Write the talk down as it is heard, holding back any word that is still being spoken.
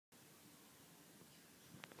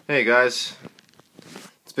Hey guys,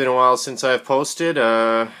 it's been a while since I've posted.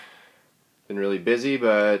 Been really busy,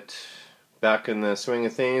 but back in the swing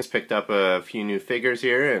of things. Picked up a few new figures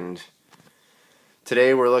here, and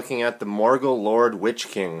today we're looking at the Morgul Lord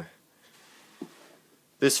Witchking.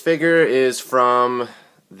 This figure is from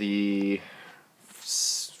the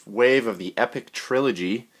wave of the Epic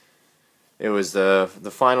Trilogy. It was the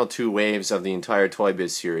final two waves of the entire Toybiz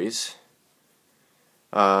series.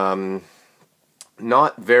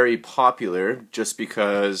 Not very popular, just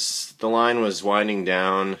because the line was winding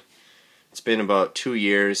down. It's been about 2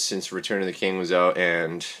 years since Return of the King was out,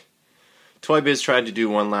 and Toybiz tried to do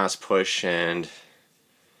one last push, and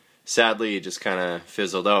sadly it just kind of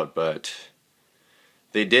fizzled out. But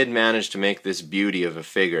they did manage to make this beauty of a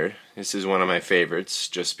figure. This is one of my favorites,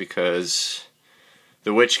 just because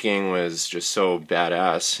the Witchking was just so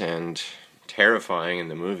badass and terrifying in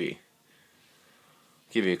the movie.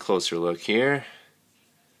 Give you a closer look here.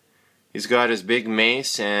 He's got his big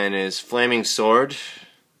mace and his flaming sword.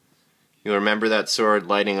 You'll remember that sword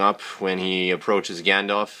lighting up when he approaches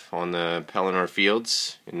Gandalf on the Pelennor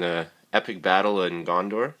Fields in the epic battle in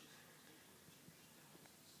Gondor.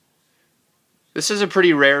 This is a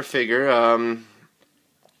pretty rare figure.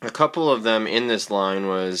 A couple of them in this line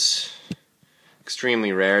was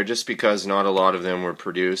extremely rare, just because not a lot of them were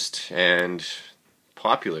produced and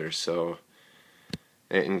popular, so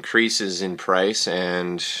it increases in price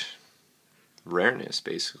and rareness,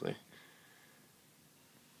 basically.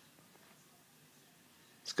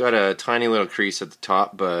 It's got a tiny little crease at the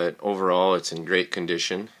top, but overall it's in great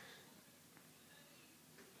condition.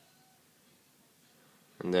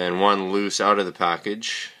 And then one loose out of the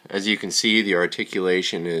package. As you can see, the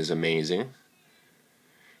articulation is amazing.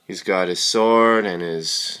 He's got his sword and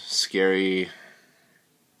his scary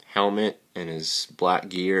helmet and his black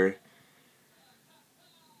gear.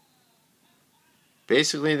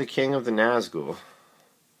 Basically the king of the Nazgul.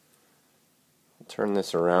 I'll turn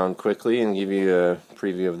this around quickly and give you a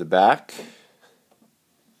preview of the back.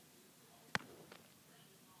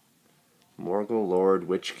 Morgul Lord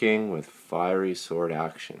Witchking with fiery sword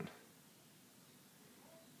action.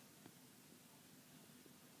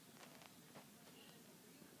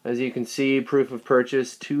 As you can see, proof of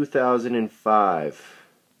purchase 2005.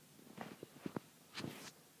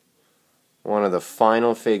 One of the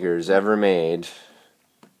final figures ever made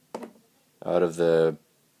out of the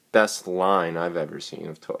best line I've ever seen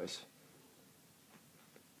of toys.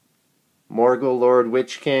 Morgul Lord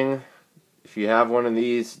Witchking. If you have one of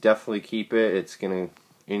these, definitely keep it. It's going to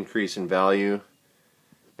increase in value,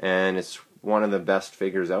 and it's one of the best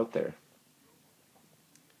figures out there.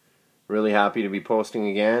 Really happy to be posting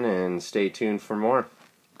again, and stay tuned for more.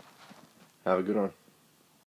 Have a good one.